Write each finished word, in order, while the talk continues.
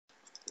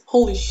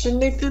Holy shit,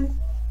 Nathan!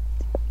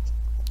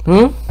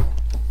 Hmm?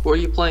 What are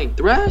you playing?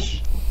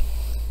 Thresh?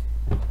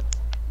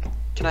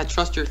 Can I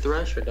trust your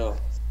Thresh or no?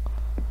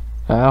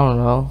 I don't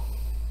know.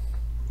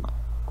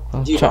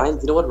 Dude, Ryan,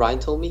 you know what Ryan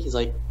told me? He's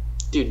like,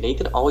 dude,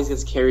 Nathan always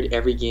gets carried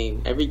every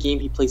game. Every game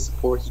he plays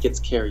support, he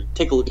gets carried.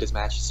 Take a look at his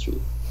match history.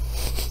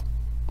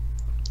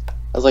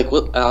 I was like,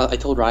 what? I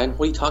told Ryan,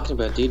 what are you talking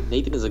about, dude?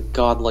 Nathan is a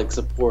godlike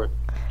support.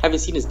 Haven't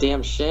seen his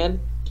damn Shen?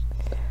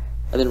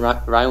 And then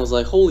Ryan was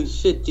like, holy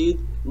shit,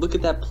 dude. Look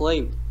at that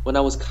play when I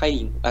was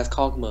kiting as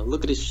Kog'Maw.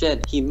 Look at his Shen.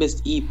 He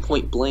missed E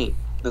point blank.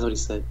 That's what he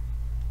said.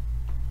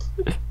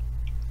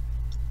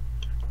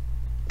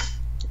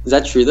 Is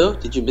that true, though?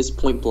 Did you miss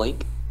point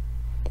blank?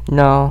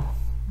 No.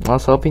 I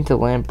was hoping to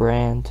land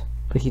Brand,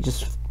 but he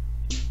just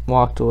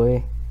walked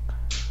away.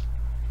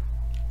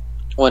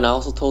 Oh, and I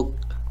also told,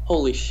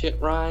 holy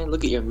shit, Ryan,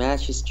 look at your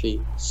match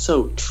history.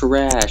 So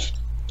trash.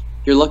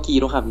 You're lucky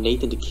you don't have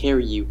Nathan to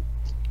carry you.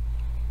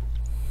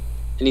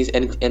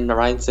 And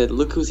Ryan said,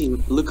 look who's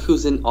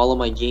in all of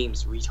my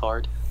games,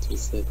 retard. That's what he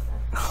said.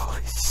 Holy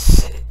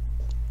shit.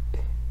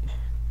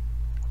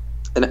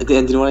 And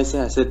you know what I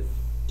said? I said,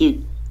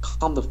 dude,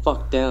 calm the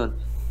fuck down.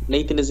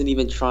 Nathan isn't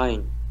even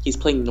trying. He's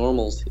playing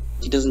normals.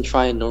 He doesn't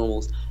try in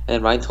normals.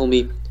 And Ryan told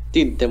me,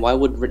 dude, then why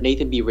would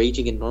Nathan be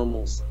raging in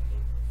normals?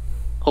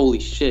 Holy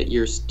shit,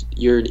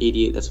 you're an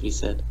idiot. That's what he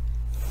said.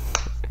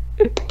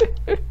 And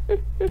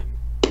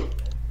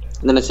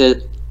then I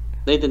said,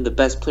 Nathan, the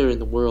best player in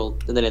the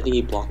world. And then I think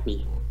he blocked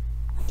me.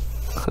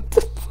 What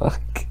the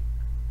fuck?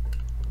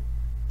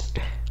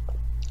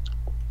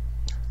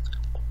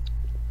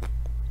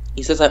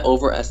 He says I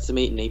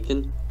overestimate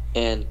Nathan,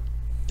 and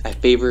I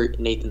favor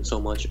Nathan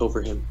so much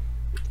over him.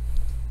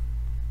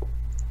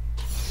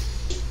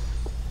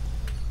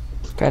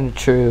 Kinda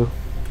true.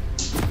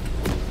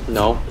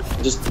 No,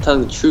 just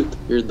telling the truth.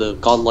 You're the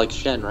godlike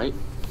Shen, right?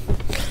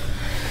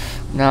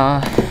 Nah,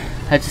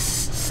 I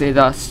just say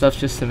that stuff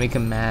just to make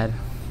him mad.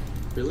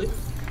 Really?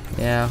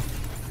 Yeah.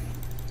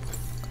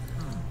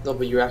 No,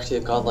 but you're actually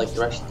a godlike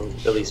Thresh,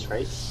 at least,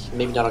 right?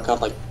 Maybe not a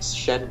godlike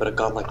Shen, but a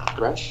godlike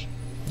Thresh?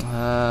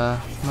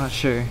 Not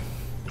sure.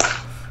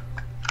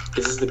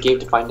 Is this the game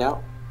to find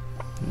out?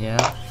 Yeah.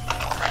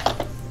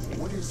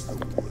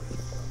 Welcome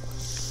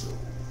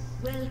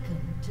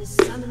to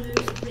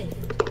Summoner's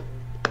Rift.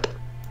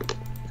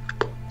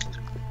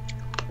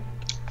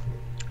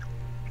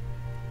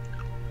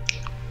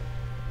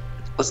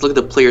 Let's look at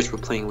the players we're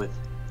playing with.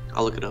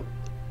 I'll look it up.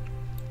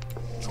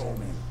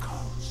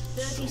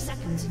 30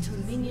 seconds until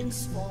minions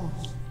spawn.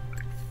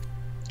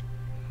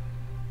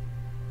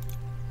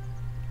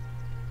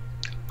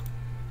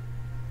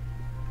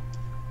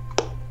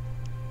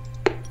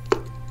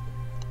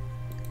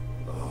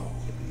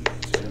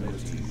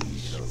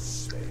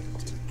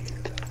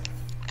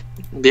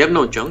 They have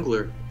no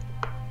jungler.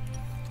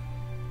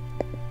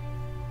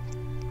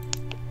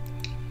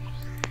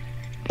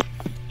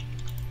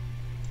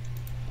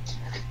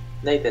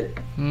 Nathan,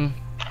 Hmm.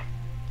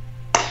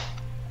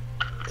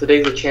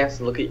 today's a chance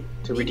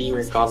to redeem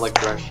your godlike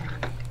Thresh.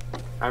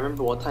 I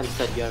remember one time you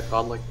said you had a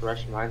godlike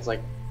Thresh, and Ryan's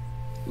like,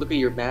 look at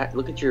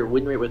your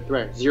win rate with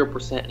Thresh,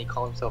 0%, and he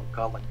called himself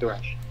godlike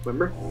Thresh.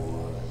 Remember?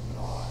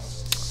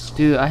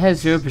 Dude, I had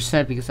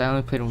 0% because I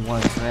only played him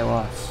once and I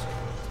lost.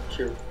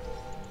 Sure. Do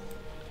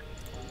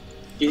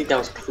you think that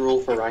was cruel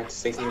for Ryan to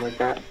say something like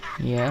that?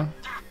 Yeah.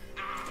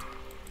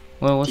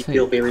 Well, Do what's you it?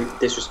 feel very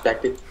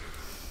disrespected?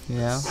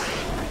 Yeah.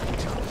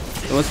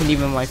 It wasn't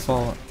even my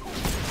fault.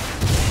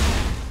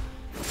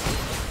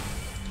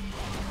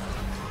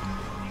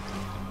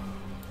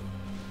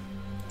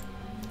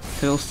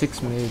 Fiddle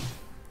 6 mid.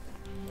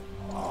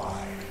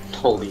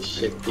 Holy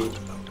shit, dude.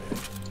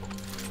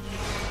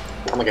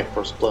 I'm gonna get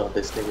first blood on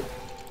this nigga.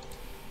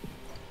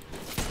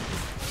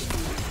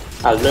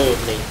 I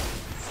love Nate.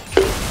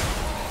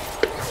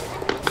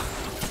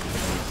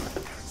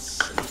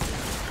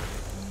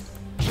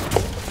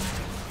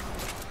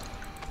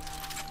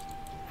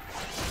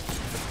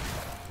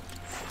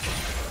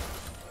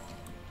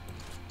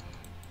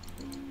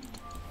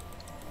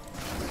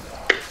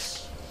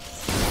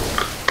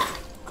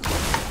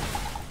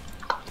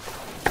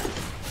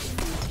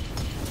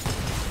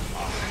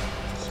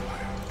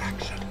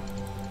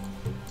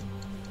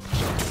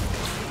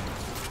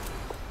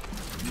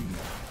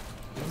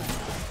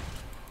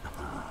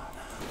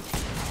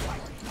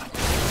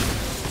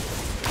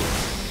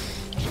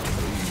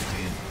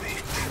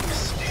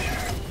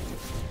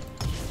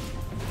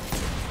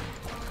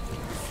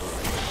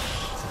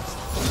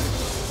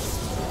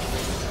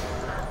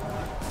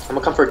 I'm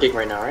gonna come for a gig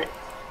right now, right?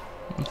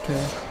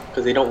 Okay.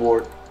 Because they don't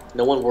ward.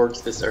 No one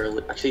wards this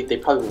early. Actually, they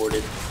probably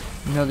warded.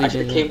 No, they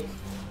Actually, didn't.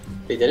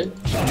 They didn't?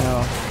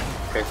 No.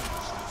 Okay.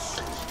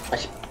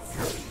 Actually,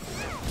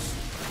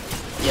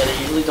 yeah, they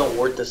usually don't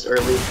ward this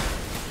early.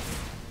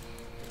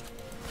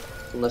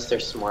 Unless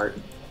they're smart.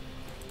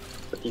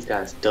 But these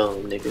guys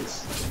dumb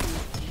niggas.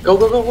 Go,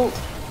 go, go, go!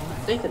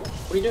 Nathan,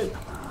 what are you doing?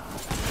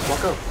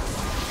 Walk up.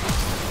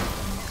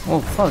 Oh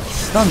fuck, he's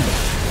stunned.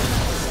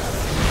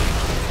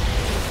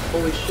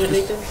 Holy shit,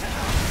 Nathan.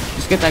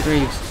 Just get that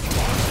Graves.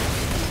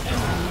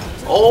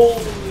 Oh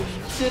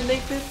shit,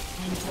 Nathan!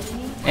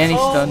 And he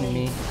Oh. stunned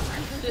me.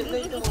 Shit,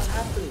 Nathan, what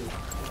happened?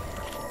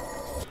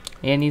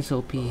 And he's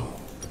OP.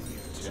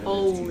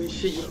 Holy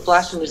shit, you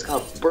flashed and just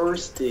got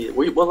bursted.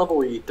 What level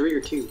were you? 3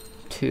 or 2?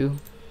 2.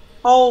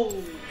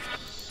 Holy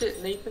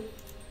shit, Nathan.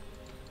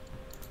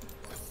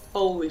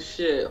 Holy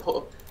shit.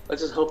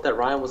 Let's just hope that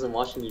Ryan wasn't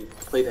watching you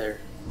play there.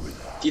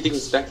 Do you think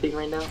he's spectating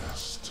right now?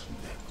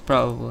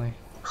 Probably.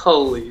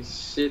 Holy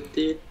shit,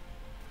 dude.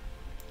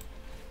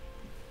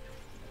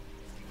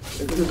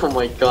 Oh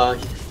my god.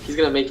 He's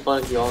gonna make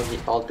fun of you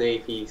all day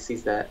if he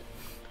sees that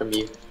from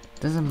you.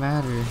 Doesn't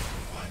matter.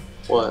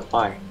 What?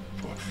 Why?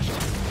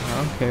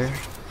 I don't care.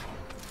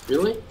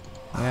 Really?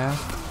 Yeah.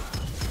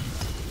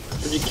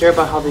 Do you care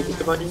about how they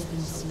think about you?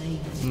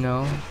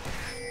 No.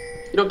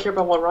 You don't care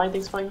about what Ryan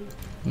thinks about you?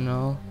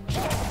 No.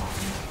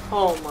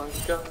 Oh my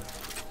god.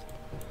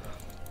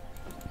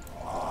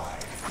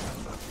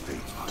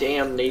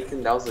 Damn,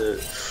 Nathan, that was a...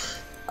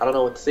 I don't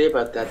know what to say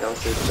about that. That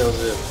was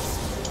a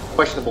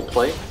questionable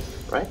play,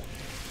 right?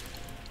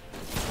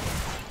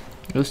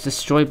 It was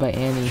destroyed by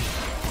Annie.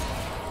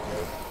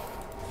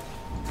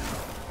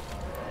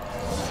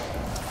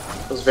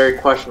 It was very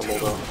questionable,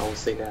 though. I will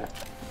say that.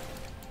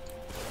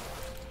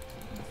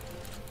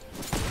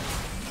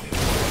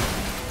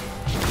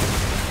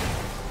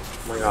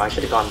 Oh my god, I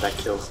should have gotten that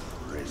kill.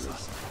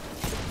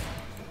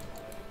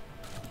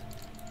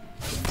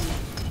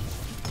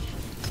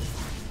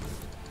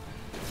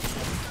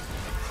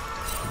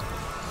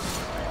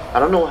 I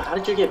don't know, how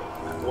did you get...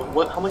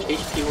 how much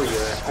HP were you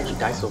at? How'd you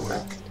die so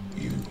fast?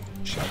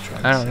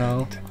 I don't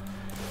know.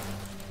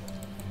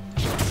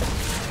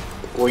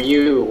 Were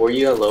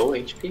you at low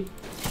HP?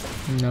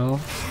 No.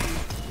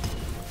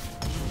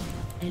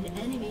 An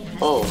enemy has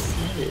Oh, been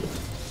slain. shit.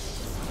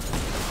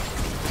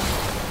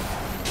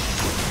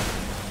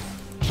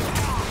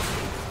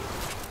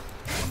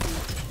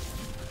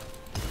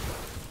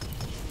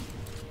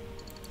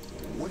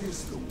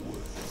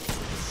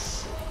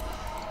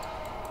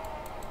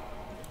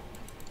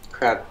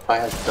 Crap, I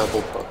have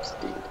double buffs,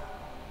 dude.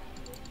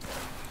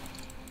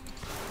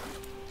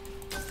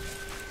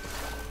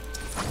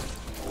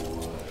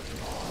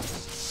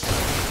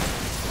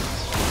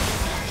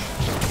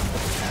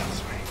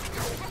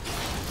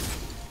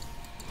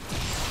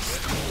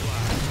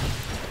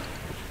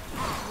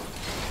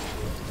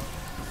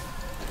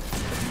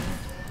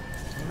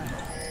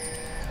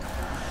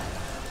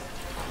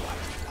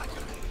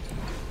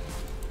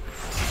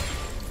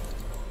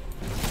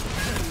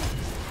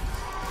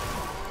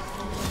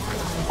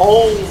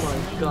 Oh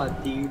my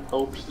god, dude,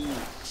 OP.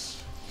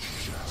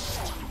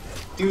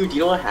 Dude, you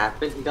know what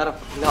happened? He got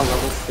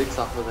level 6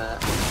 off of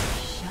that.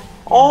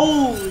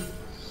 Oh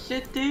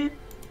shit, dude.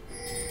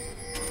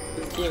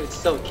 This game is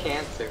so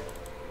cancer.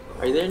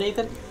 Are you there,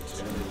 Nathan?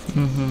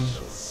 Mm-hmm.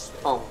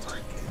 Oh my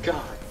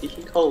god,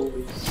 dude,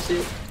 holy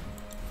shit.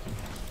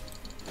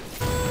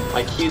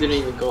 My Q didn't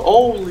even go.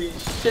 Holy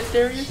shit,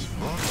 there he is.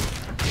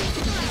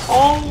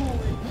 Holy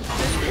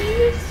shit, there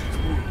he is.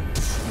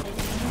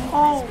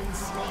 Oh.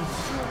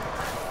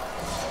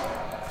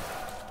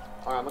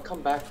 Alright, I'm gonna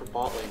come back for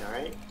bot lane,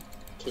 alright?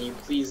 Can you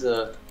please,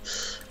 I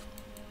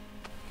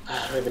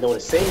don't even know what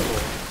to say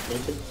anymore,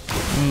 Nathan.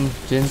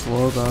 Jin's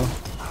low though.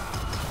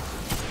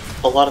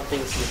 A lot of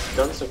things he's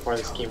done so far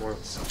this game were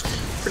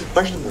pretty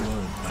questionable.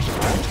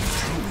 Right?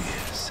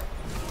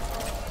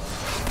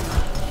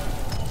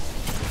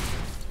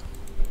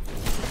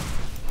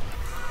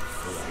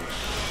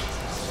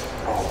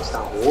 Oh, it's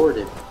not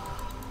warded.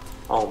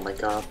 Oh my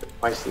god,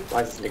 why is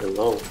this nigga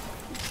low?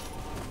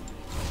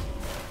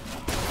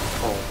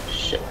 Oh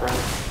shit, bro.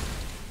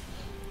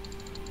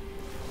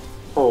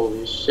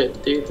 Holy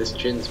shit, dude, this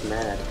Jin's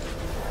mad.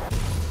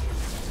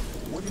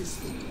 What is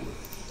the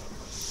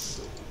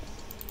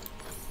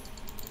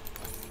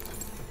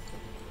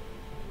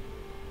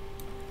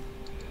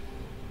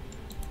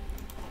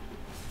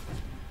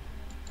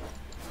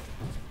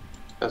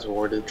That's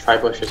warded.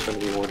 Tribush is gonna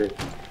be warded.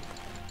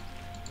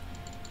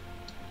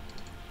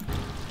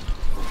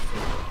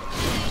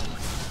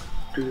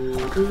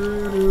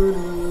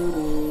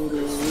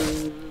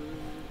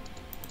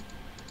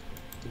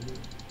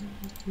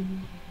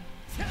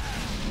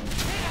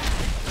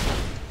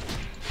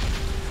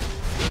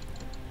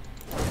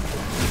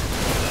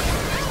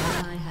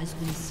 Ally has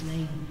been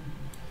slain.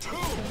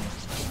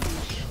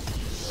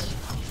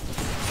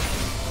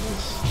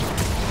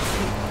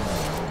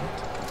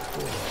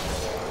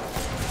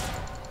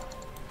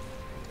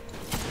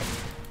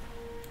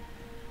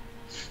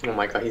 Oh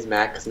my god, he's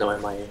mad because no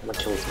MIA. I'm gonna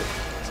kill his man.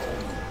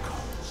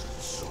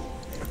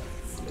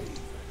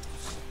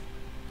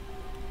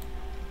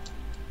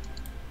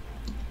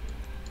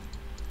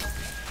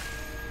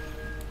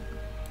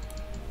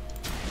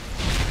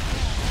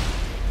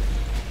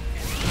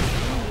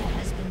 Ally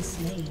has been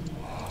slain.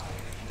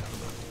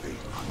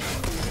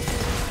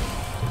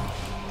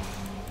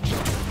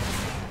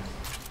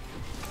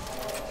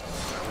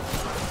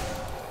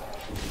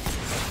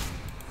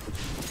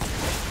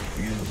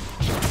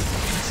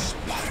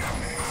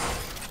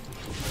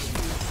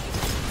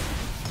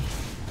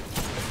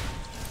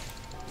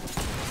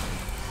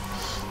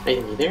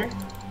 Nathan, you there?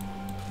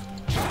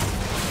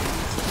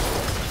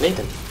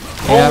 Nathan.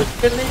 Yeah. Oh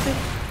shit, Nathan.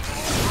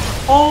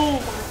 Oh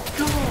my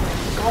god.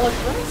 Garlic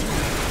right?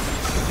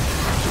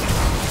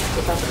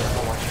 What's happening?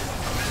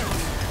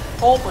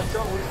 Oh my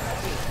god, what is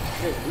happening?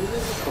 You guys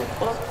losing? What the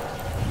fuck?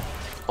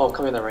 Oh, I'm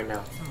coming there right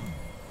now.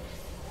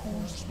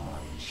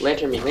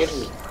 Lantern me, lantern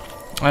me.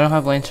 I don't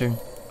have lantern.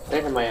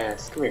 Lantern my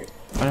ass. Come here.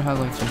 I don't have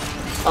lantern.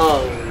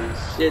 Holy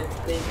shit,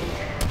 Nathan.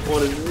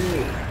 What is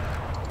this?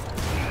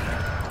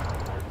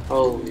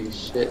 Holy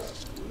shit.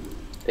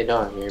 They know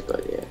I'm here,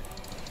 but yeah.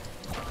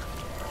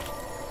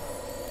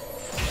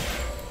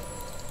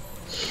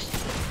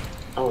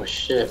 Oh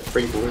shit,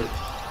 free blue.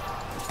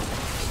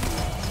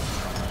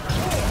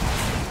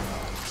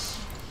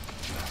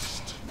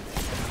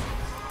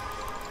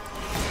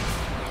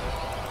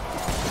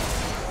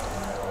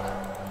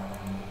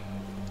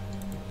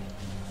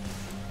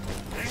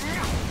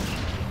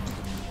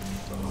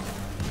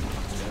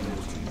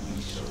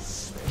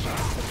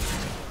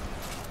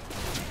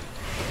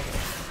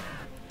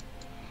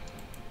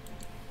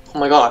 Oh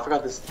my god, I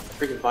forgot this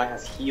freaking Vi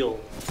has heal.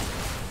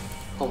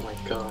 Oh my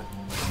god.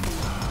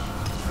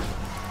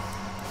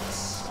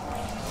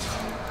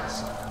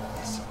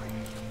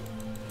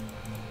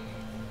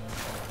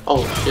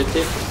 Oh shit,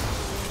 dude.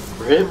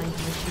 Rip?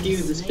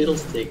 Dude, this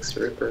fiddlesticks,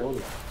 Ripper.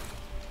 Oh.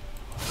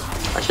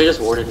 I should've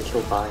just warded and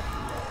killed Vi.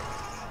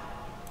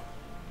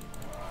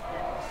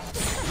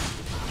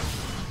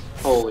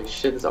 Holy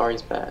shit, this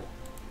Ahri's bad.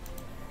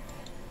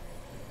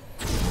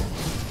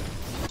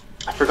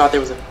 I forgot there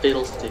was a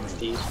fiddlesticks,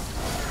 dude.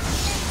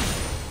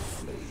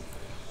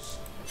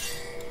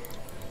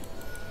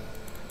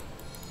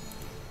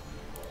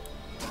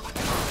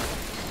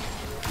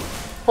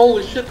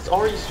 Holy shit, this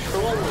Ahri's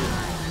trolling.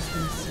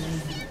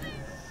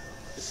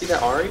 You see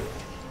that Ahri?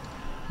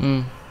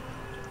 Hmm.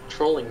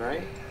 Trolling,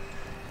 right?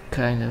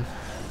 Kind of.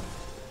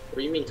 What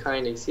do you mean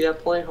kinda? You see that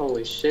play?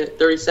 Holy shit.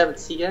 37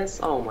 CS?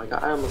 Oh my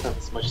god, I almost have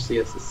as much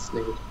CS as this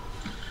nigga.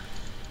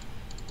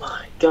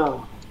 My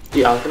god.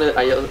 Dude, I was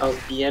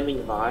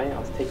BMing Vi, I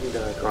was taking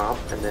the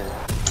Gromp, and then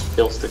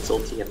Fiddlesticks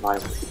ulti and Vi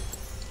ulti.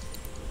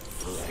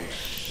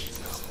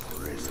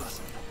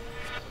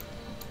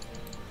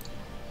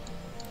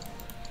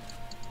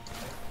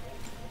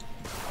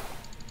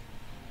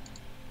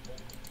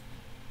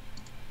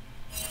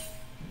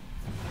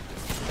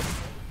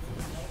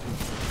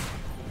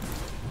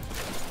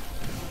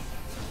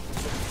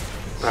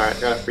 Alright,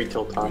 got a free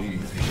kill top.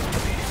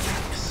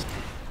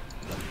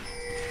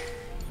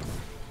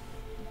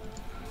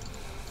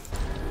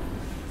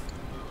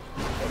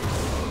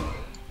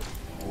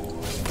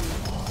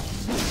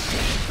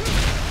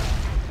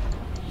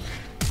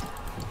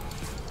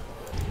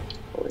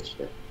 Holy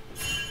shit.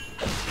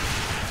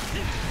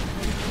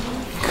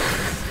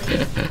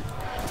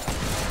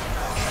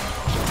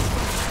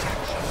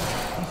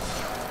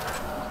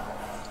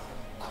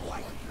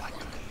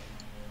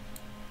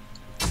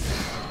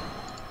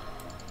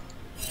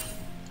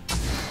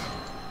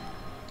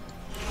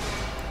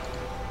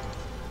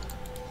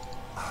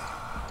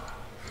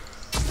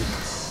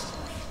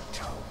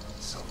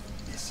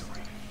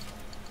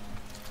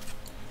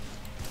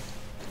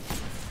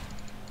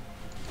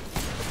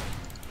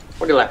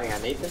 What are you laughing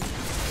at, Nathan?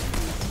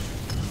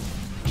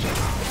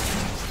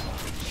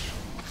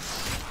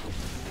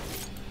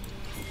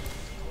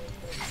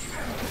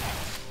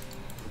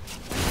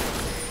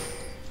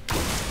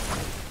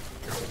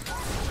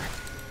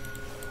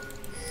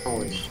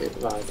 Holy shit,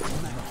 vibe.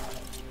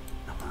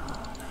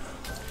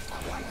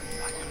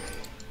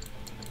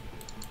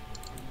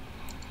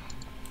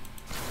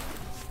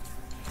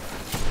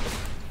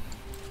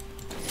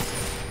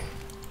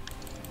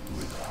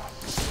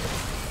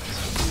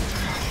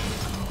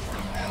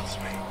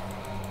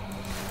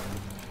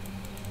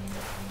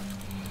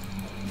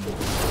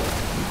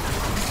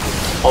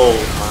 Oh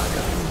my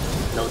god.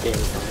 No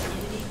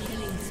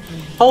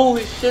damage.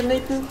 Holy shit,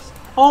 Nathan!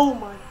 Oh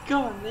my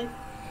god, Nathan!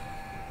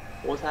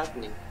 What's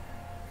happening?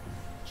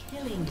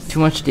 Too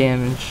much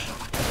damage.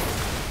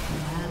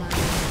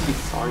 Dude,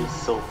 sorry,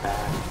 so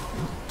bad.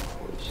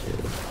 Holy shit.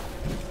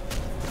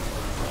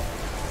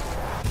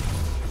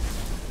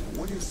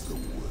 What is the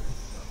word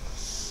of a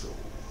soul?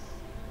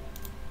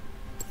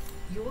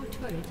 Your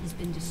turret has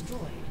been destroyed.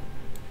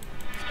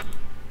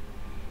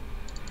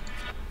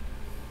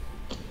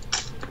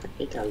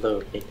 Make that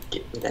load, Nathan.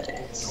 Get me that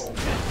ass.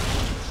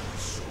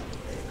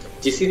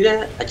 Do you see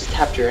that? I just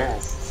tapped your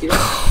ass. See that?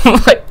 Oh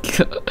my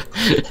god.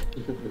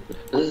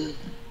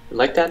 You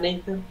like that,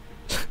 Nathan?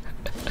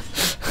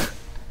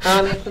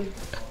 Huh, Nathan?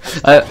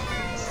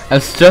 I'm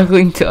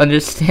struggling to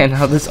understand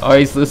how this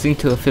Ahri's listening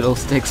to a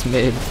Fiddlesticks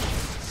mid.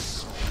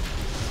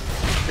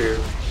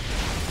 True.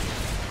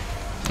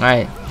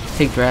 Alright,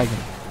 take Dragon.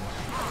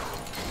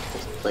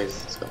 Let's play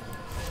this. Let's go.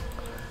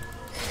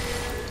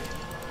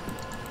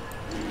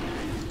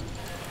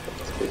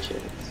 Let's go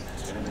chance.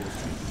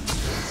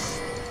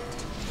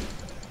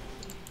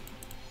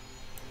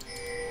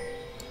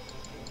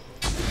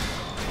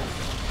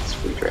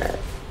 Sweet rat.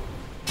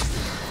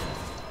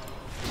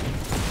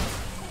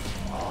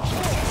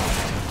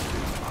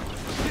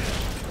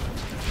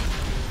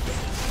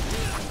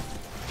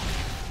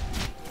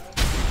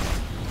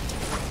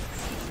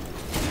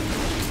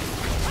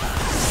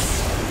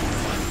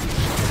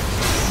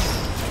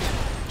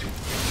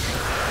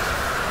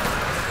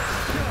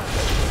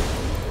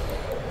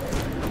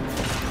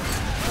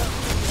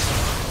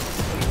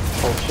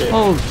 shit.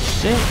 Oh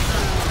shit.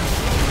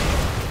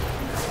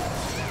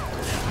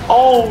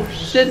 Oh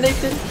shit,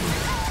 Nathan!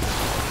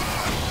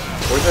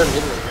 Where's our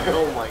mid laner?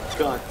 Oh my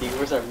god, dude,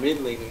 where's our mid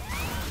laner?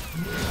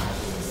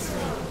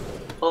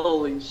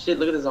 Holy shit,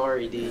 look at this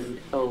Ari, dude.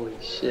 Holy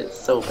shit,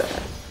 so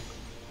bad.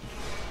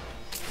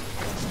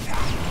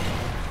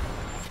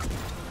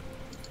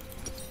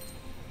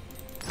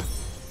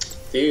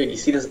 Dude, you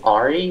see this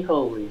Ari?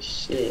 Holy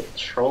shit,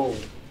 troll.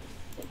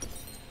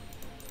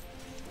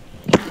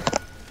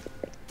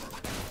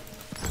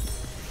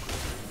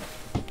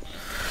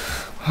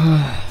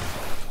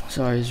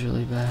 Sorry, it's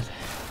really bad.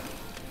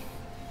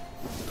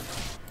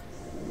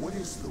 What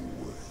is the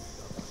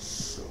worth of a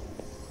soul?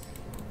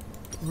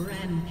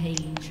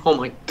 Rampage. Oh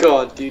my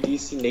god, dude, do you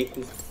see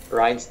Nathan's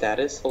Ryan's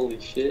status?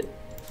 Holy shit.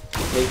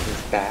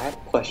 Nathan's bad?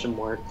 Question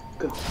mark.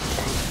 God.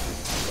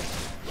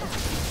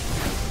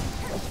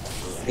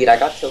 Dude, I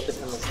got tilted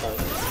from the start.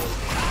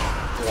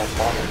 Yeah, I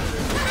fought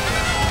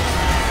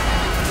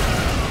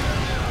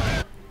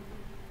him.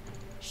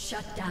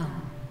 Shut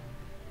down.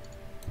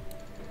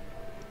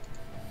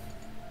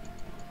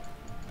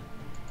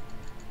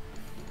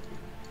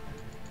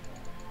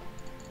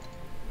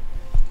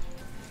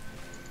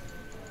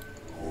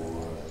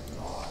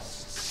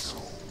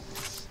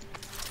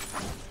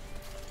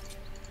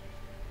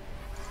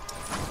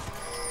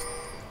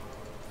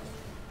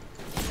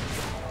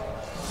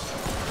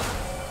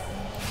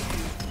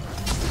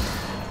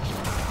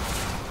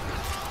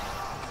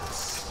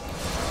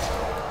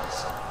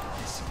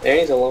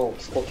 Aries alone,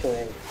 just go kill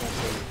him.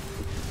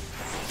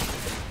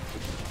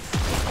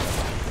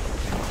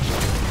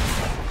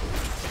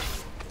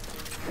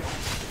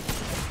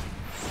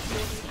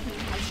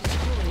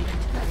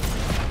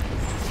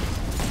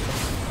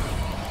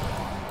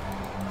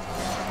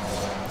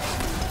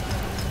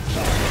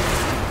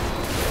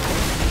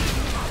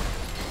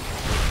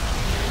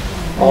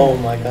 Oh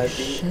my god,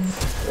 dude.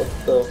 What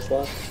the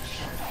fuck?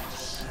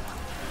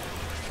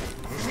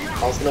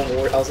 I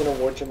was gonna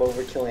ward him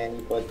over kill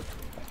Annie, but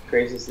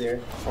Graves is there.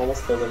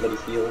 Almost killed him, but he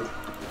healed.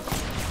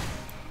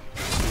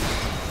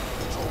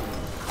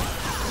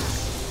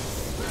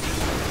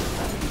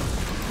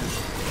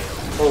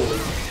 Holy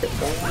shit,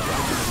 man.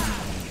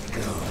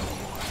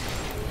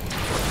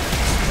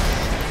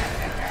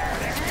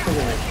 Oh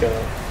my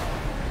god.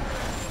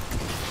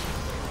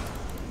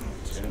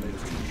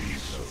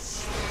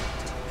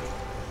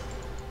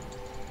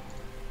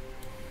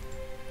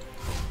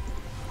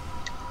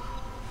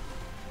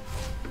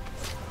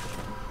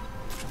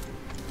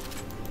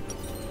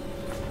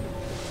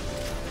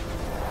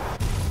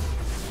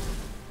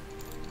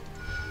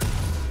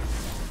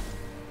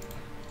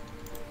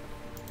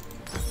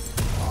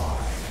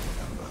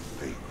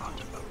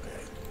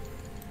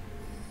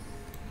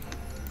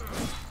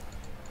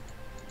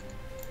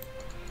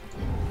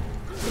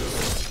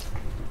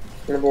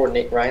 Remember what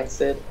Nate Ryan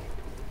said?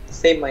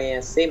 Save my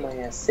ass, save my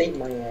ass, save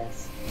my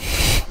ass.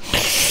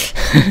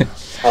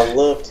 I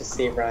love to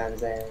save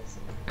Ryan's ass.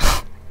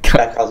 In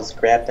fact, I'll just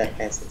grab that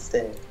ass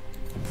instead.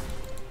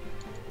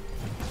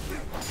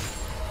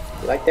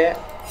 You like that?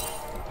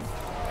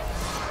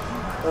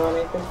 Oh,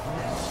 Nathan?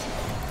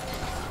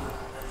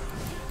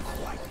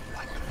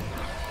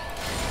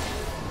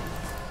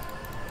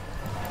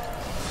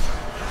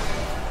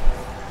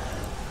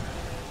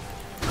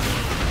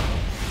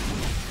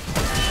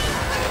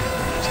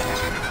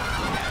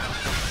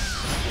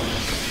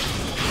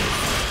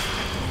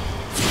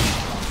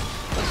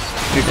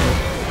 You're dead.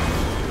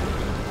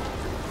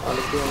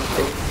 Honestly,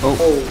 honestly. Oh.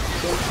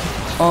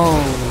 Oh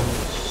Oh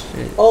shit.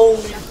 shit.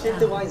 Holy shit,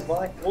 device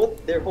black.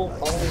 What? Their whole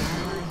following.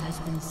 Ally has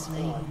been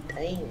slain.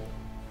 Dang.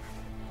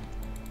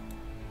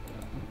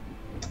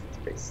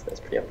 That's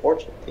pretty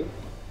unfortunate, dude.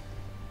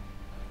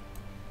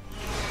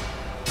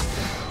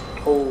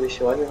 Holy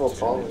shit, why is your whole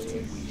following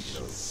you?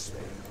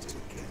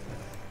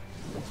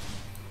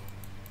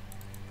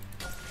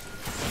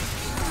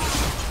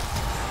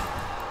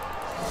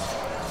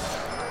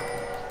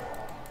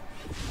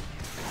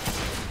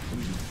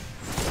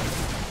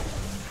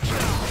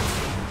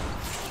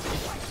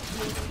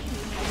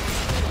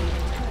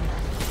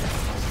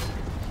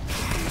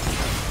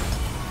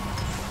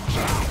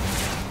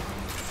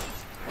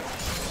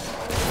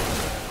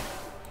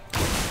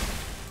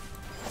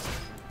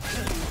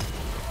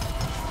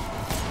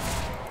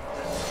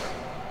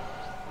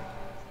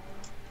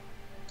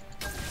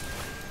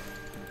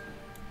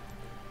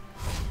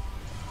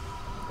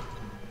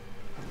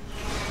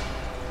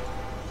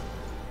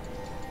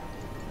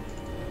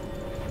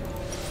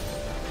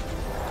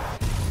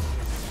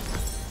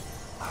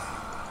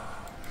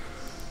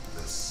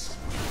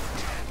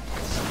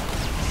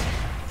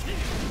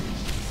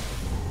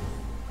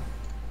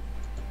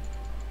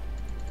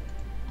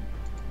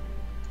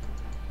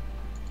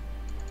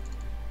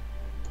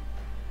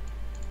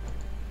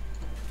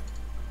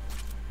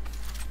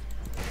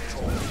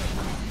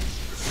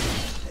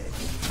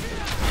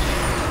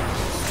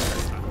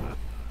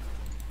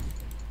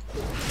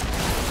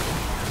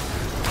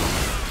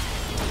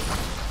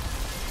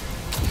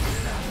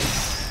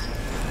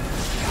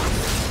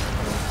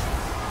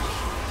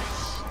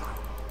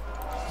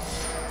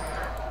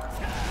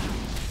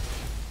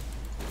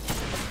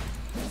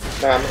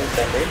 Nah, I'm in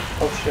that, right?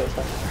 Oh shit, what's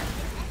that?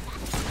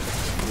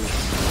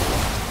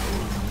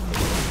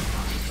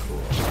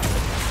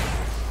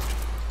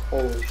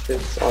 Holy shit,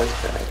 it's always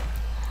bad.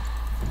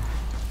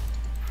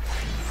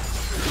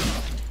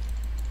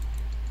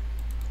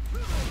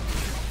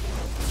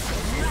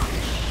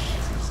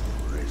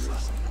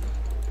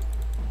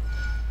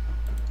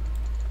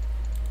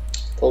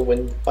 They'll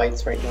win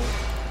fights right now.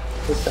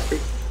 Who's that free?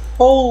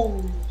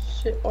 Holy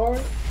shit,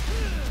 alright.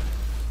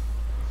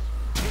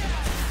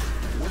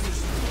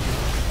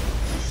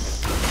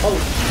 Oh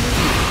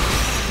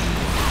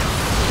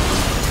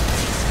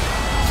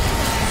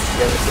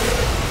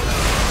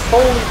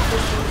holy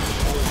shit.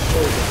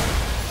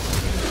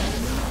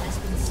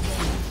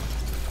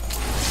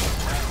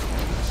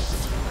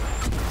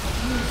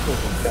 Oh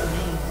god.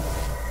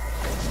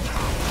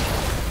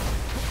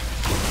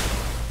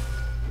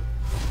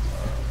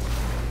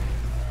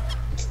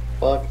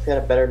 Fuck, if he had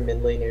a better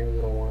mid laner, we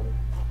would've won.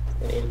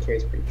 And AD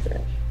carry's pretty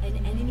trash. An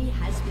enemy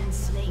has been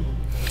slain.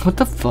 What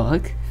the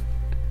fuck?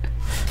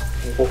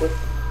 What?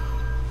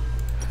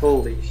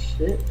 Holy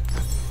shit.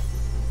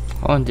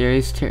 Hold on,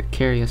 Darius,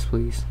 carry us,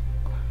 please.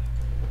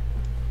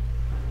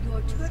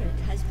 Your turret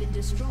has been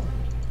destroyed.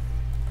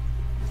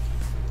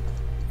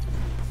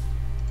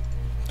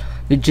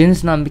 The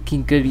Jin's not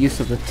making good use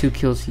of the 2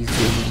 kills he's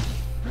getting.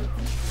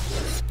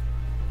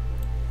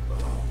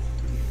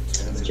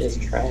 It's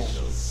just trash.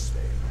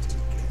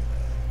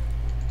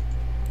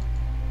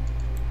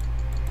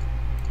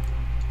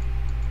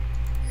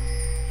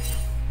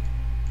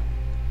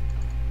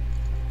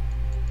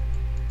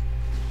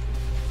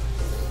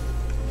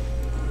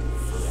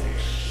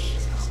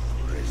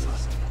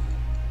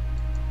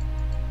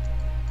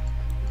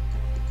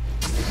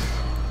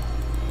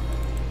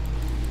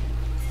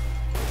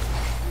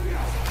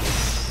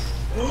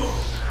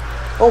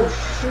 Oh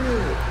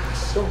shoot!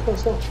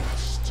 Go.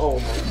 Oh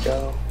my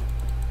god.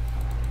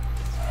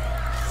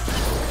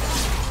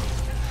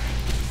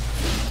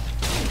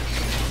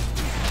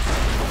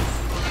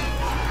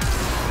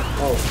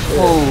 Oh shit.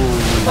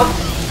 Oh.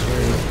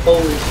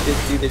 Holy shit,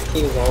 dude, this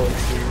team is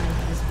always here.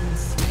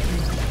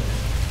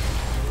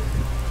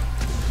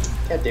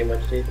 Can't do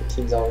much, dude. The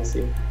team's always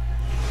here.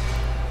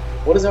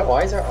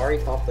 Why is our Ari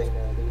top lane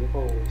now, dude?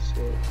 Holy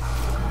shit.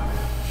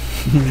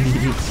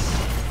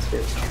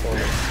 Shit's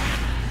funny.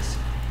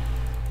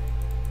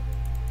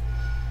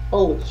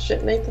 Holy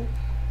shit, Nathan.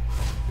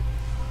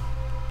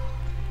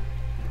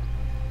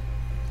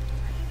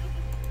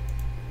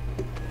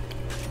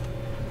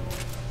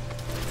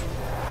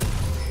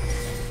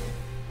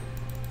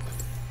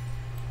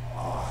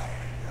 I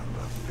am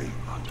the thing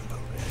under the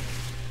bed.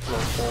 Oh,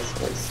 that's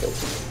like so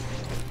good.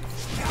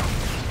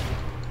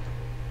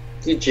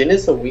 Dude, Jhin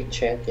is a weak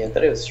champion. I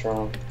thought he was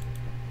strong.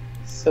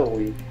 So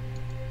weak.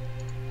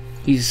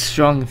 He's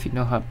strong if you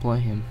know how to play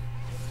him.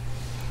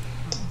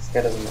 This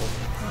guy doesn't know.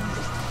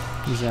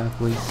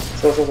 Exactly.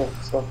 So. What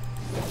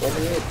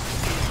do you need?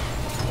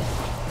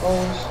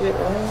 Oh shit,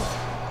 man.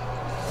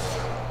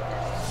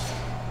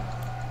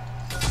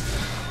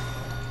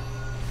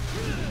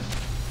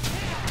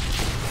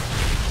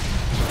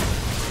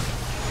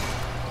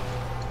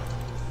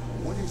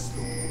 What is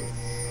the word?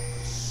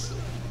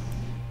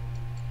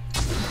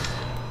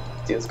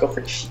 Dude, let's go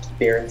for cheeky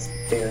Barons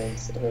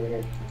over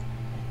here.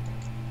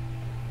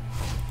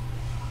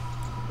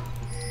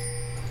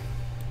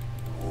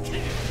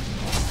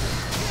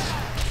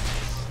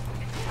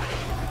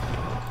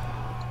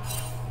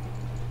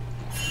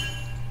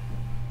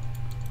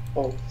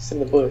 Oh, he's in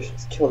the bush.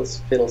 Let's kill this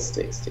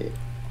fiddlesticks, dude.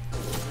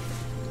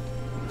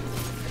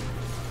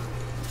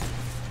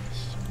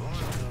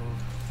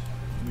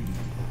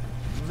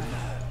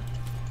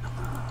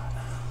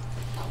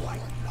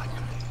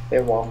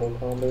 They're wombo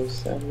combos,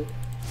 sadly.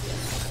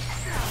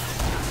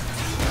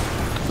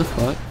 What the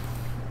fuck?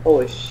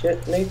 Holy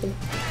shit, Nathan.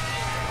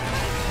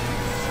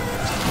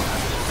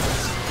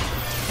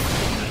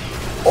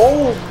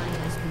 Oh!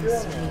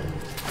 God.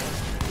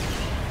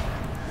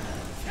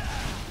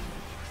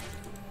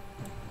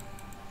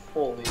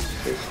 Holy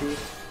shit, dude.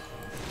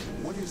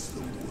 What is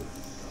the word?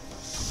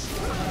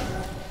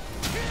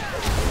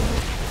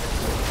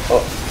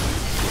 Oh.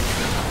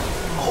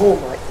 Oh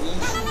my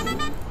easy.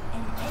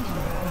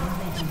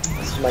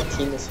 This is my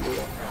team this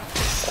year.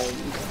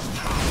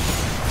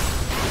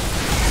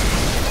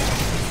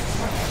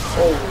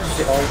 Holy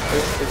shit, all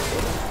this shit.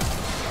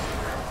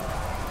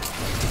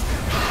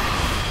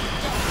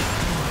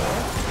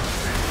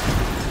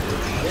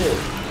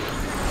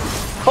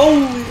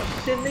 Holy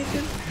shit,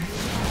 Nathan.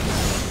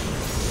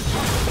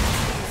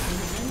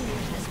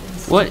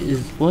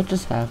 What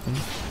just happened?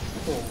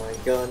 Oh my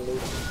god,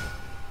 Nathan.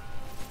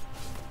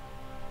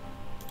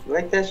 You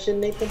like that shit,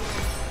 Nathan?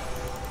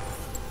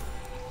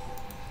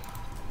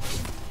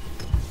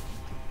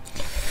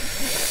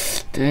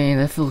 Dang,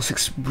 that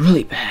feels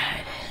really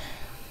bad.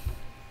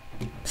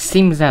 This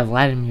team doesn't have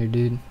Vladimir,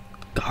 dude.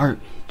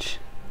 Garbage.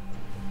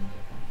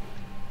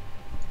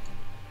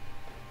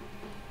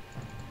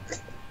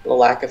 The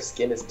lack of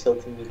skin is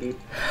tilting me, dude.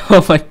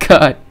 Oh my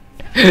god.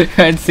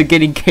 Hansa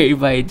getting carried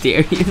by a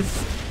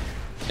Darius.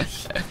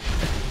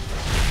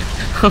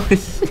 Oh,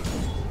 shit.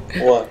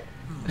 What?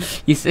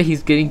 You said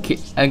he's getting.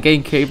 I'm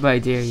getting carried by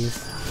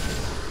Darius.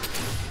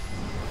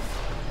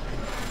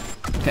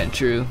 Kinda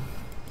true.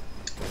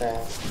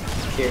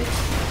 Here.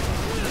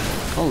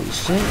 Holy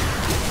shit!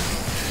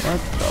 What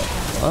the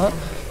fuck?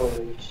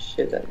 Holy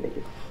shit, that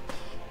nigga.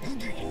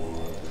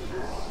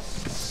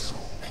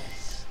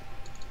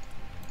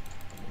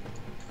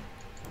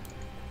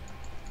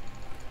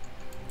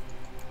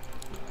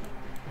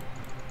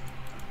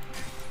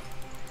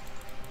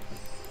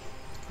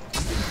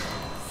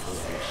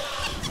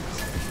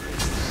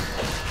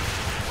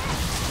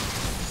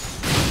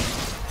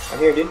 I'm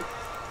here, dude.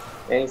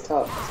 And he's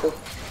top. Let's go.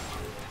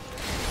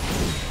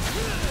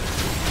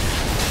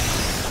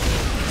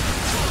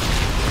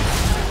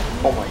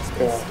 Oh my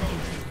god.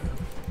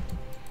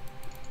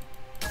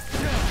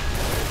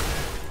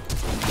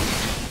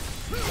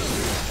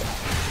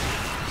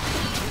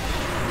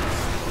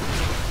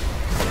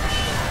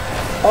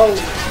 Oh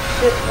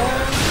shit,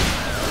 man.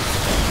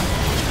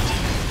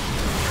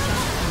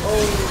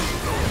 Oh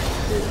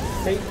shit,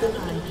 Nathan.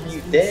 You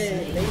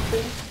dead,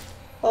 Nathan?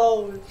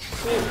 Oh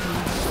shit.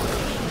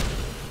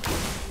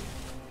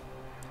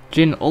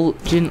 Jin ult.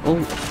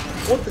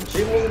 What, the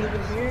Jin wasn't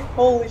even here?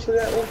 Holy shit,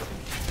 that ult.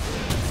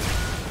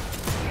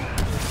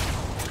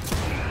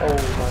 Oh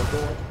my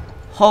god.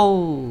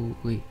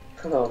 Holy.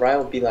 Oh, Ryan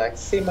would be like,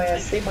 save my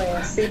ass, save my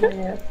ass, save my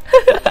ass.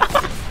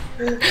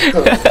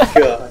 Oh my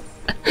god.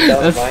 That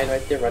was Ryan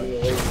right there running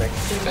away. He's like,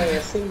 save my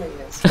ass, save my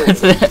ass. Oh,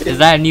 Is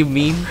that a new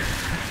meme?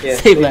 yeah, Save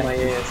save my my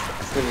ass.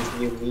 That's when his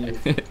new meme.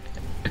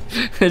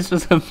 This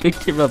was a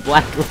picture of a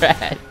black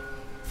rat.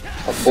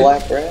 A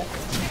black rat?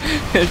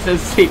 It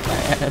says save my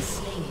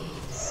ass.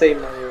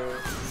 Save my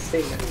ass,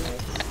 save my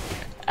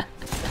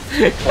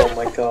ass. Oh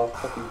my god,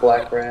 fucking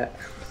black rat.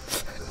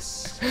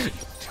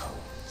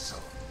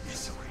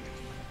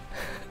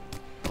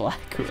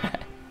 Black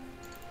rat.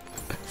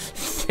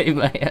 Save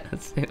my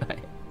ass, save my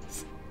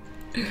ass.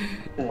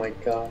 Oh my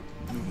god.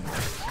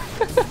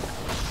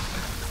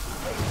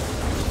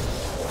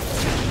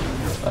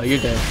 Oh, you're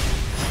dead.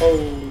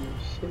 Holy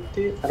shit,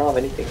 dude. I don't have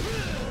anything.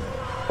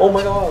 Oh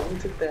my god, who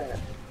took that?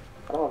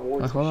 I don't have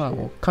wards. Hold on,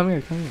 well, come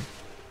here.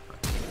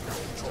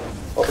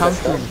 Oh, Come that's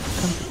through. done.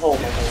 Oh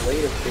my god,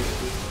 later,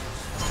 basically.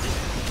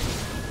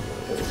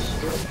 Holy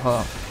shit. Hold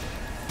on.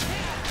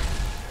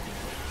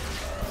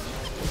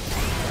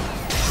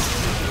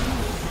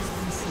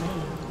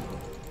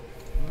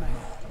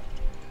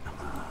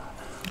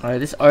 Alright,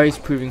 this Ari's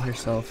proving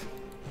herself.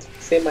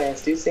 Save my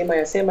ass, dude. Save my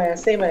ass, save my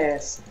ass, save my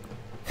ass.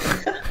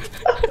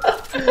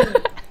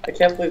 I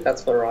can't believe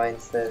that's what Ryan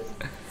says.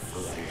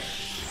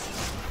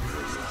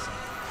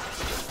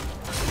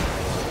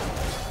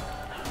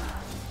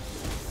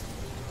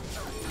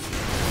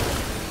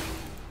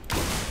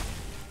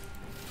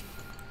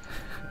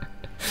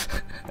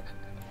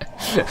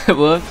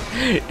 Well,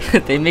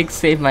 they make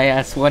Save My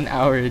Ass 1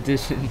 hour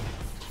edition.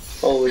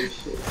 Holy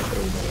shit.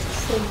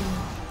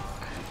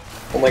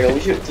 Oh my god, we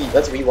should, dude,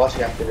 let's rewatch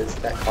it after this,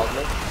 that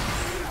comment.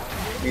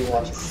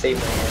 Rewatch it, save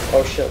my ass.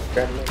 Oh shit,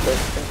 grab my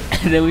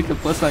first. And then we can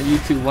post on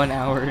YouTube 1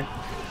 hour.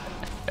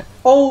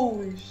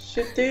 Holy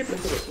shit, dude, look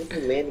at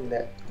me landing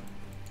that.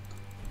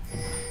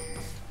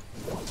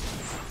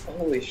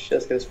 Holy shit,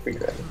 let's get this free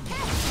grab.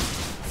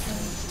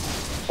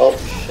 Oh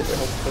shit, that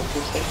helps me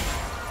do something.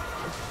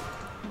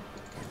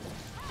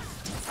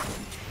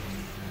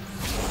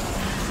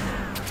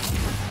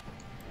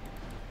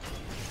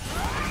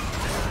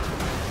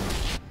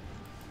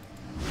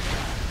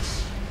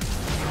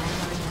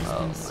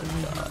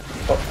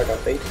 Oh, I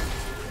got bait.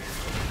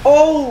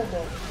 Oh!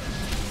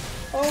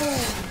 Oh!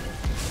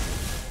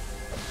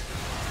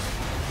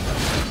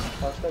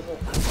 Watch that one.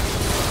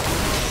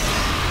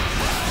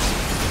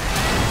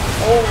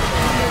 Oh!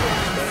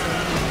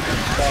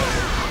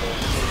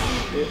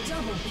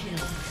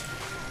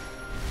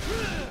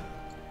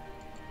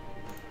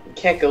 We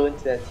can't go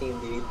into that team,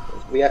 dude.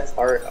 We got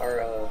our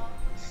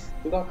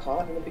who got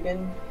caught in the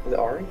beginning? Was it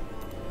Ari?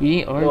 You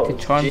need Ari No, to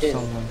charm Jin.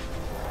 someone.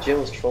 Jin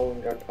was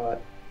trolling, got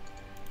caught.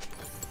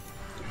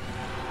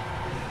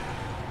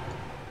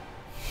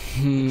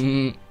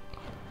 Oh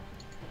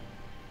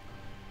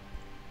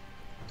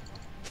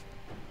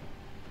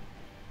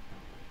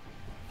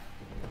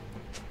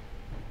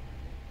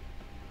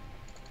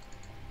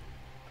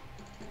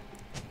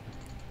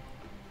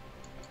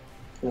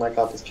my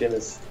god, this gym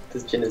is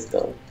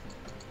dumb.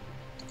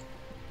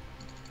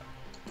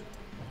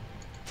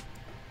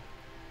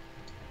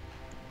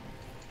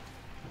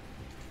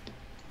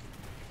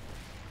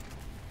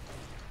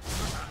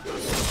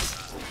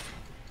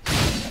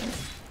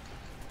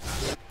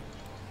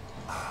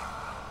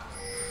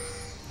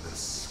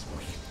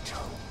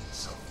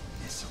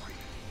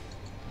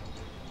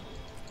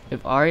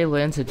 If Ari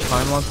lands a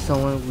charm on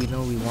someone, we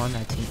know we won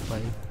that team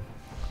fight.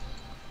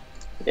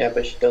 Yeah,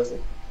 but she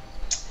doesn't.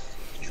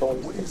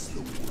 Trolling.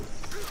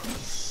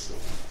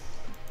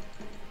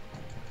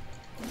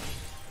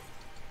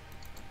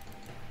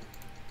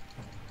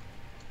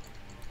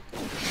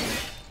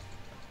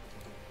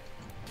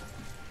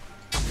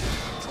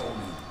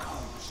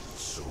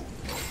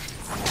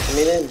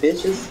 Coming in,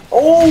 bitches.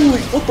 Oh,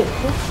 what the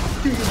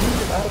fuck? Dude, you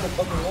moved him out of the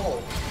fucking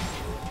wall.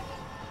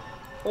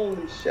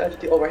 Holy shit, I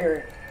just oh, right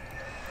here.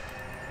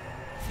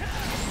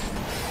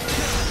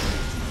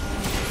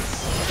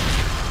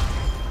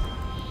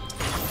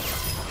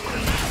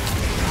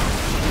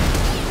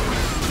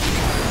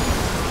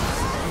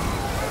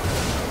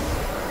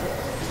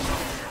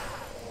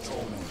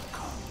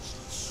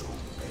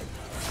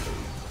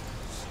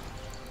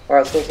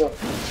 Alright, let's go.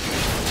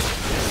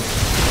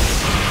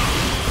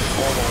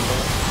 Oh my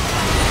god.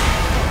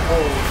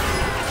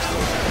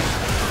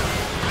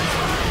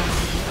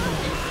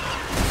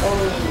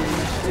 Holy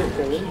shit,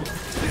 really?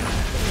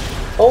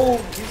 Oh,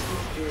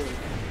 useless Jin.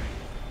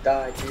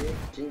 Die,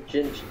 dude.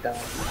 Jin should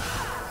die.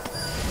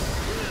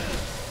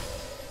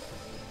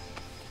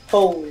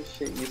 Holy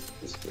shit,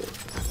 useless Jin.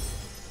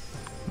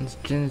 This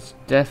Jin's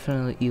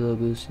definitely elo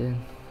boosted.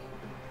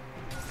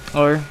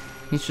 Or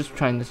he's just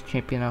trying this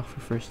champion out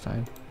for first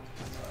time.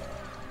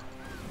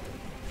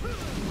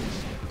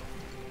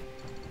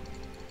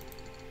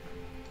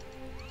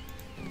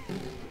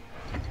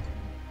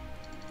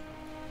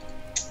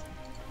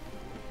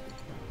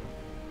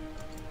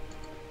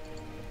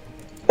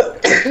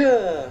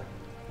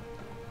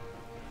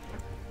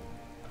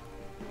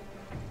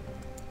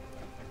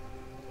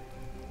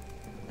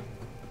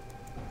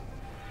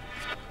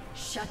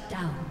 Shut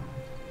down.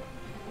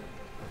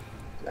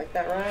 Like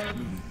that,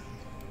 Ryan?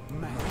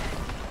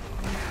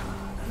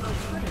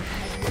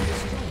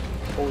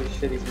 Holy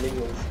shit, these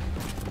minions.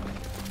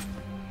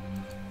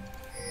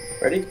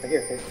 Ready? Right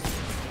here, okay.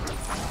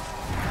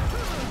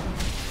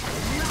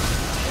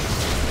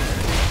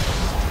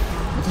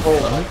 Oh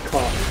my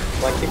god.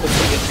 My kick was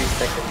taking 3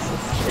 seconds.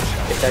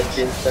 If that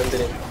Jin stun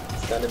didn't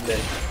stun him, then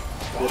he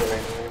would've ran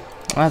away.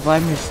 Ah,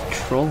 Vladimir's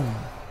trolling.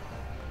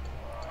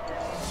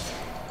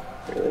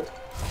 Really?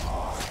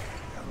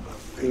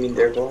 You mean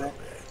they're going?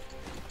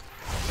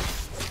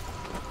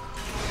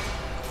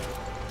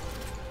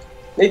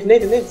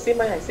 Nathan, save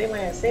my ass, save my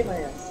ass, save my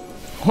ass.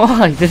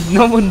 Why? There's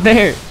no one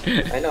there.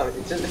 I know,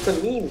 it's a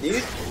meme,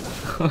 dude.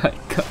 Oh my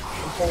god.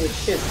 Holy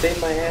shit, save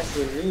my ass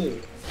is a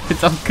meme.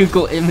 It's on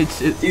Google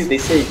Images. Dude, they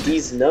say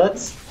these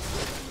nuts.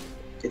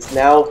 It's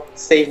now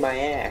save my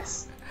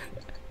ass.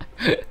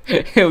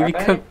 He'll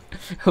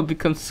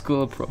become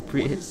school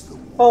appropriate.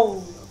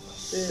 Holy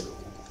shit.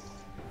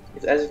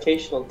 It's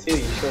educational too.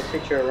 You show a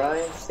picture of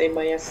Ryan, save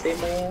my ass, save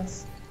my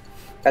ass.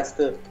 That's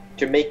the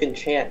Jamaican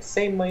chant,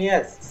 save my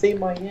ass, save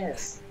my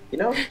ass. You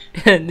know?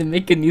 And they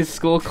make a new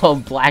school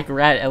called Black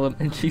Rat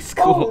Elementary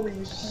School.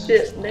 Holy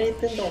shit,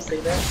 Nathan, don't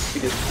say that. Be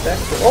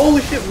disrespectful.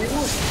 Holy shit, we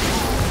won.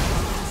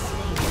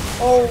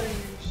 Holy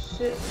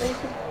shit,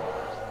 Nathan.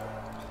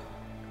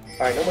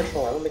 Alright, no more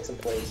trolling. I'm gonna make some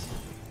plays.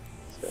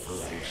 Let's go.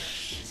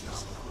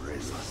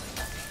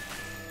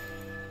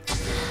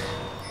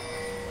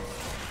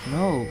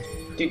 No.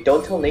 Dude,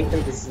 don't tell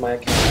Nathan this is my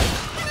account.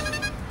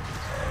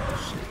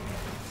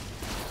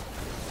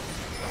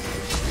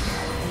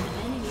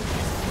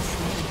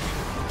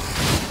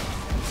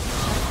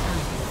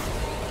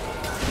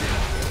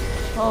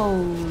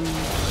 Holy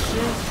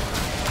shit.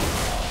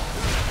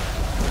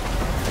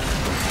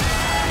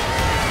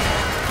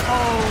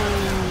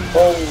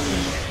 Holy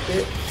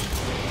shit.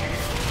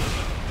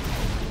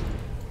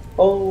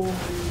 Holy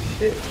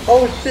shit.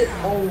 Oh shit.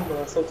 Oh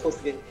no, so close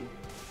to getting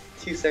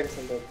 2 seconds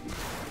on W.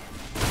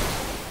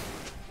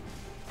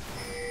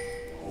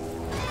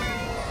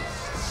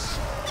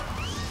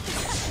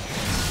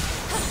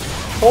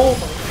 Oh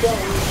my god.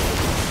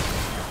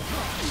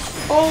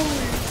 Holy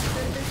shit.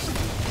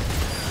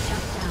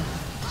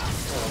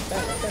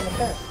 Oh, I'm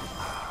back.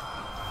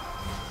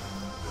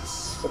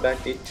 Go back,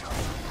 dude.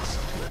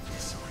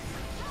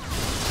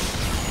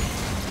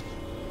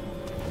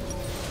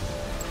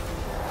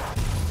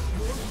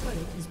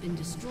 Has been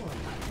destroyed.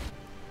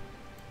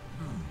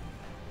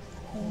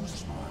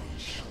 Whose mind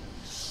shall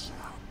we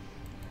sound?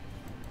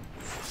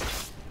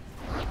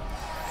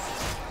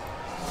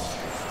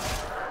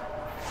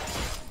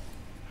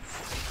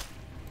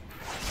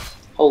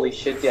 Holy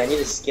shit, dude, I need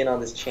a skin on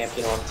this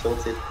champion or I'm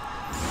tilted.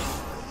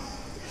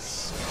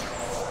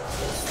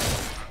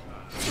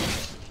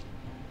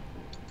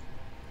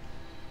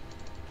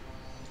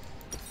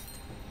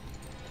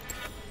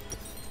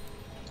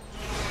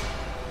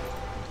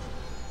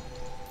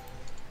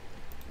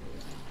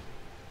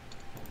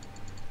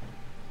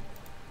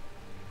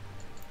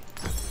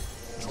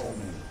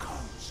 Torment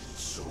comes in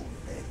so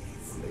many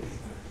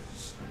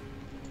flavors.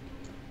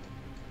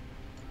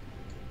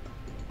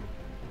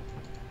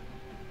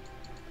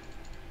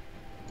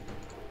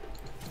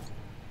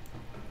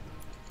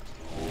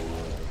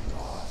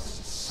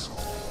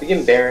 We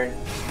can Baron.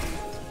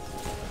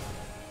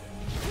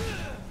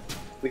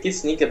 We can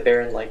sneak a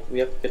Baron, like, we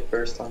have a good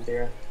burst on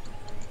Baron.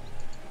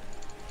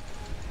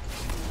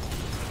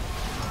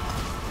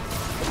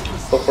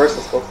 So first,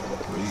 let's go for the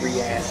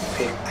free ass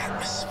pick.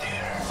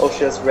 Oh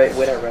shit, that's right,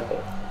 wait, I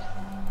Repo.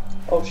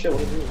 Oh shit, what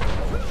do you mean?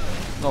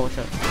 Oh, what's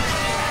up?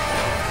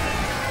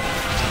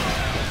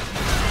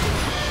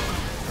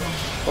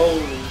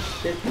 Holy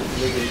shit, these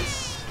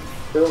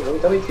niggas. Bill, let me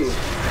tell you.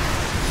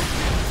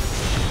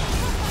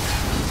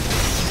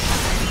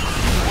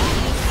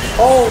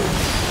 Oh!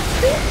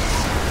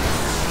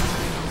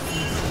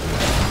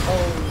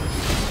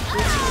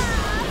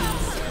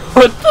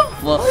 What the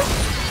fuck?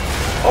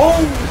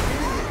 Oh!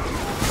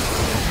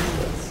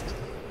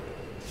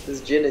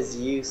 This Jin is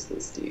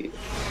useless, dude.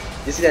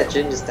 You see that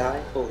Jin just die?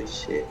 Holy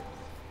shit.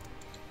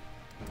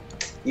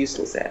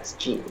 Useless ass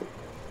Jin.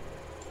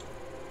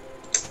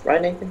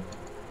 Right, Nathan?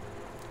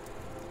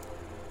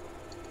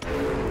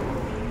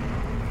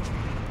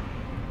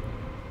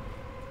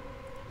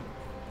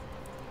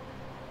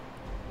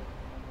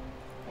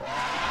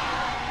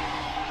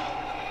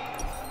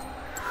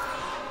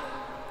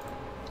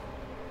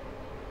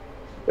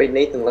 Wait,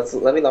 Nathan,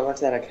 let me log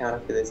onto that account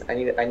after this. I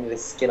need a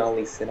skin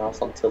only sin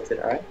off on Tilted,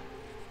 alright?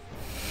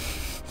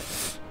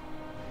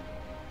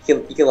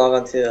 You can log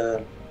on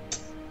to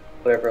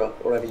whatever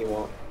you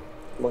want.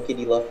 Monkey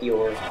D Luffy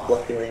or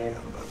Fluffy Land,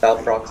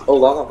 Valprox. Oh,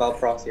 log on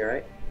Valproxy,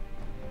 alright?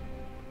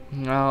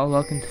 No, I'll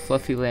log into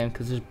Fluffy Land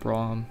because there's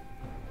Braum.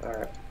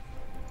 Alright.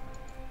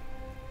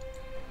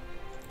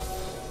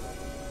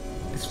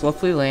 Is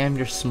Fluffy Lamb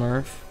your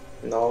Smurf?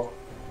 No,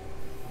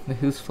 Wait,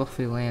 who's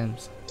Fluffy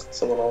Lambs?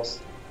 someone else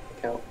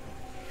account.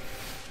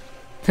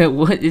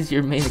 What is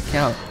your main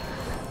account?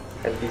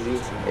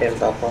 MVZ and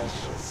Valprox.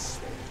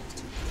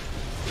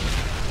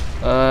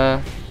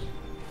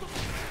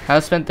 How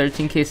spent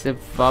 13k said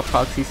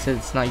Valproxy said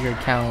it's not your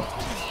account.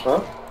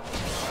 Huh?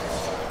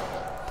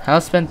 How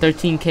spent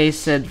 13k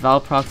said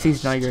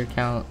Valproxy's not your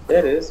account. Yeah,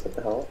 it is. What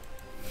the hell?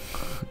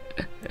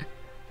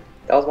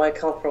 That was my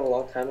account from a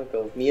long time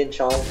ago. Me and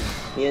Sean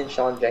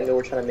Django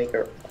were trying to make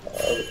an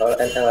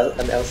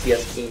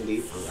LCS team,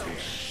 dude.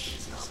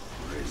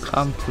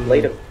 Come to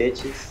Later,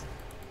 bitches.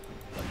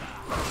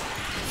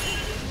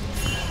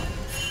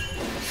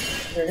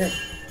 Here.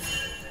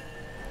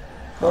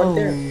 Right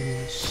there.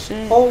 Holy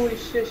shit. Holy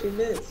shit, she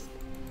missed.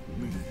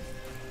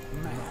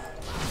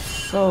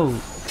 So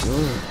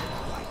good.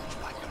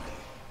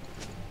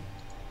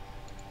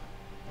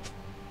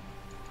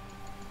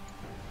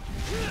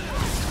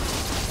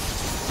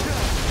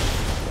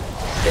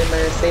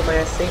 Save my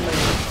ass.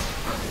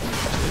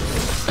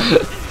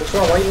 What's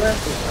wrong? Why are you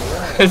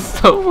laughing? It's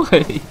so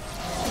funny.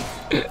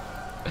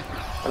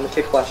 I'm gonna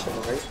kick flash him,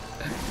 alright?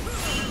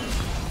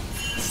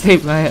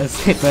 Save my ass.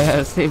 Save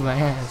my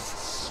ass.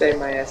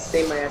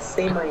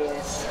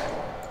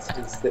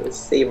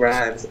 Say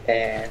rhymes,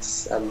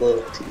 ass. I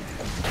love to.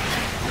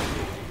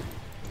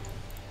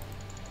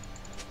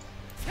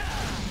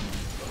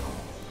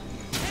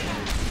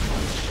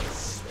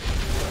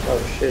 Oh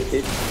shit,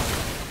 dude.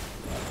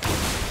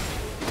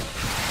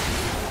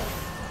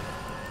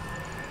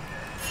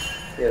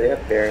 Yeah, they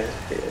have Baron.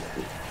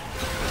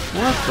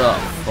 What the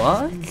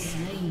fuck?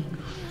 Slain.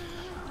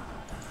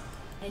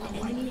 An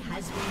enemy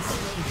has been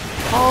slain.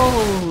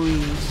 Holy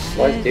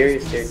Why is shit.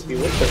 Darius there too?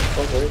 What the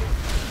fuck, dude?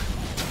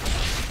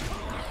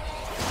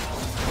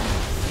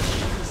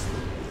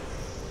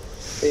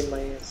 Save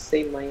my ass.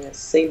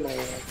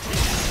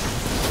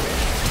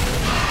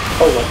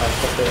 Oh my god,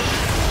 fuck it.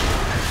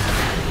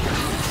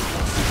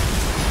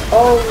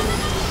 Oh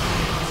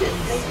shit,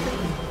 Nathan.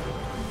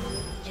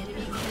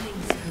 Enemy killing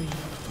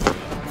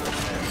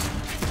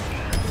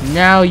spree.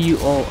 Now you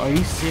all, are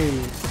you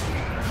serious?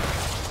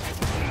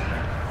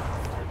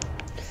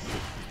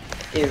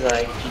 He's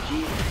like, GG.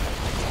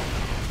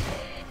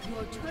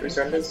 Your turret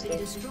Return has this been thing?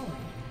 destroyed.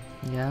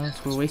 Yeah, so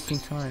we're wasting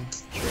time.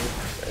 True,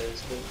 that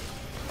is good.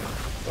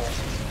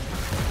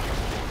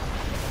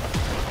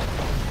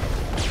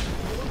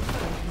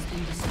 Has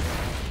been destroyed.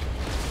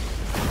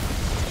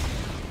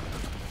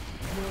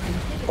 Your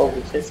inhibitor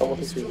Holy shit, has someone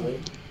been thinks we destroyed.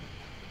 win.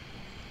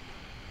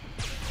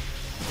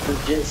 This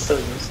Jin is so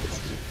useless,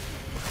 dude.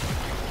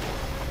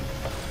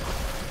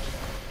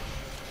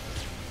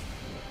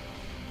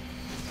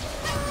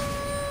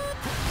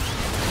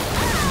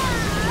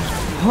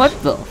 What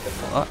the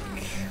fuck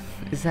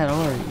is that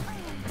already?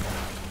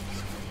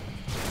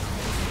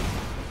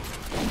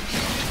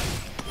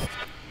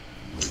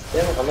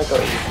 Yeah, I'm gonna go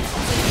easy.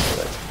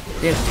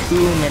 They have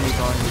too many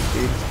guns,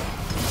 dude.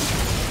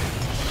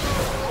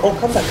 Oh,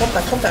 come back.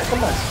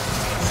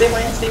 Save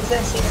my ass, save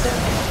that.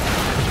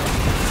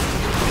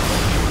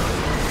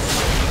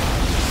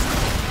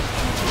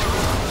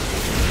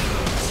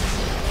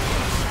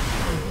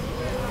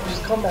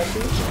 Just come back,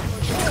 dude.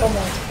 Come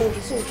on,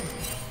 holy shit.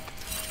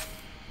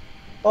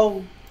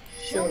 Oh,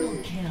 Double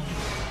shit. kill.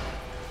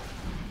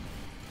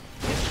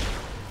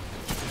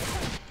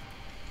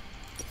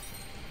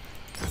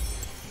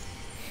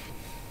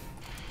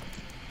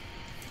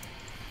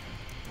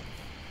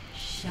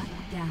 Shut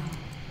down.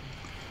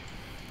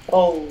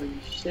 Holy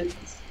shit,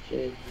 this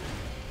shit.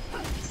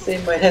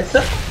 Save my ass.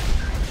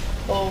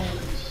 Holy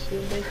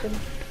shit,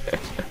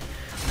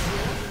 Nathan.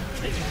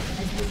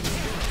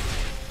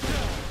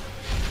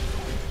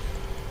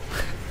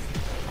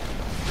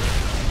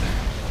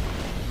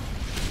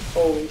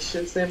 Holy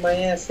shit, save my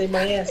ass. Oh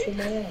my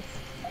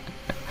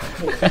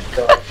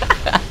god.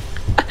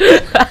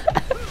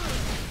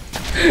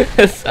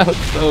 That sounds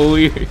so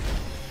weird.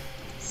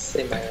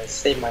 Save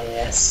my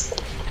ass.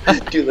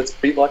 Dude, let's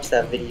rewatch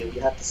that video.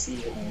 You have to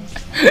see it.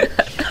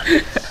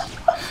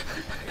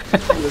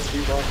 Let's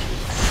rewatch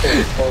it.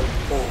 So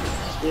fun.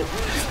 Holy shit.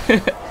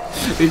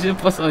 We should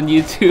post on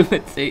YouTube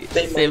and say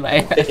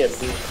my They get ass.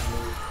 beat.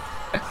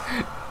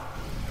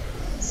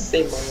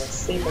 Say my ass,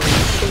 say my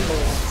ass, say my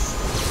ass.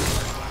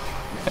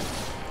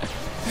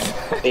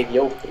 Big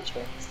yo, bitch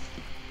ass.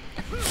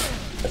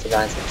 That's what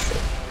guys gonna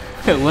say.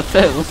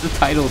 What's the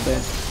title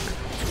then?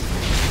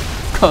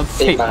 It's called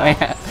Say My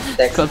Ass.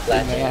 It's called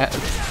Say My Ass.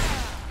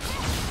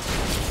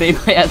 Say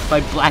My Ass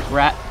by Black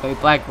Rat.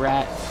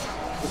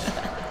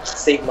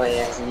 Save My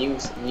Ass,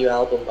 new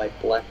album by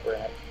Black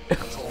Rat.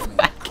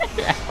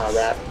 Our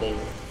rap name.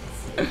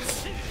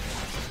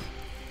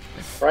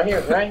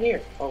 Right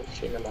here. Oh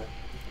shit, never mind.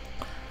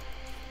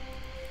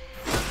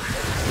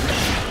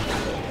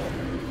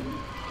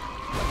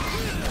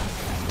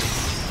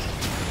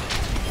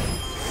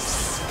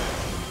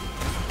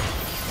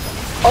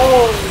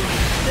 Oh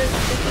shit,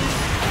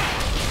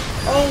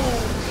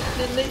 oh,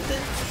 did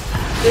Nathan?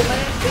 Did my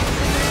ass?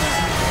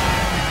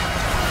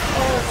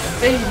 Oh,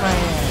 Say My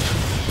Ass.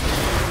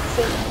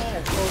 save my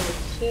ass, holy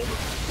shit.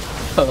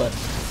 Hold on.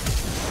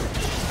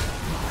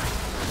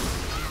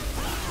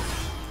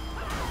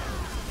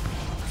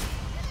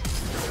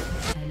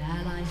 An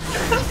ally has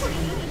been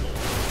slain.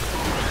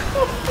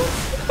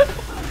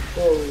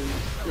 Holy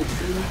shit,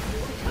 dude.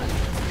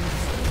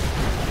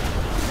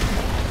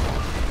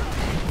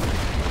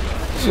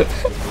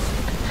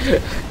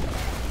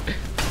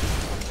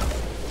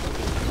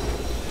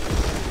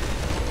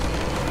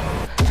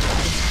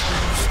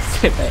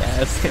 Say My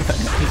Ass. Say My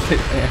Ass. Say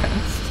My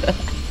Ass.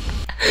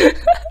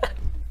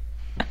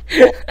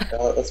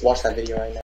 Let's watch that video right now.